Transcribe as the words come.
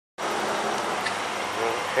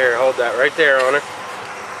Here, hold that right there on her.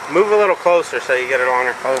 Move a little closer so you get it on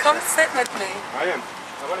her closer. Come sit with me. I am.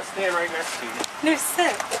 I'm going to stand right next to you. No,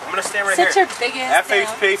 sit. I'm going to stand right sit here. Sit your big ass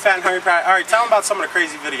FHP, Fat and Hungry Pie. Alright, tell them about some of the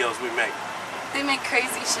crazy videos we make. They make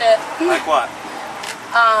crazy shit. Like what?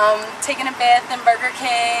 Taking a bath in Burger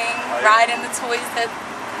King, riding the toys at the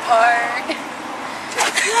park.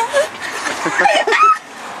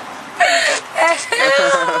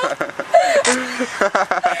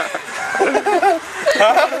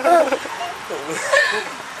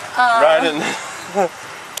 Riding.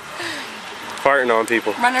 Farting on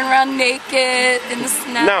people. Running around naked in the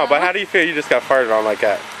snow. No, but how do you feel you just got farted on like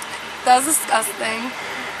that? That was disgusting.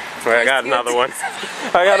 Wait, I got another one.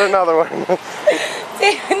 I got another one.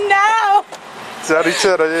 No! Teddy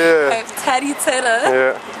titter, yeah. Teddy titter.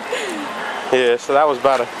 Yeah. Yeah, so that was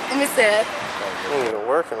better. Let me see it. It ain't even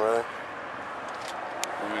working really.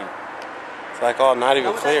 It's like all not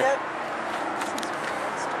even clear.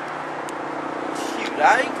 Cute,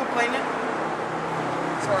 I ain't complaining.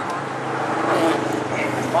 Sorry,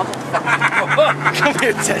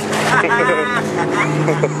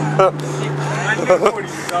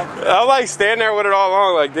 I'm like standing there with it all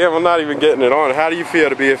on, like damn, I'm not even getting it on. How do you feel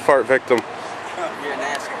to be a fart victim? You're an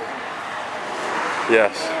asshole.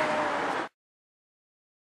 Yes.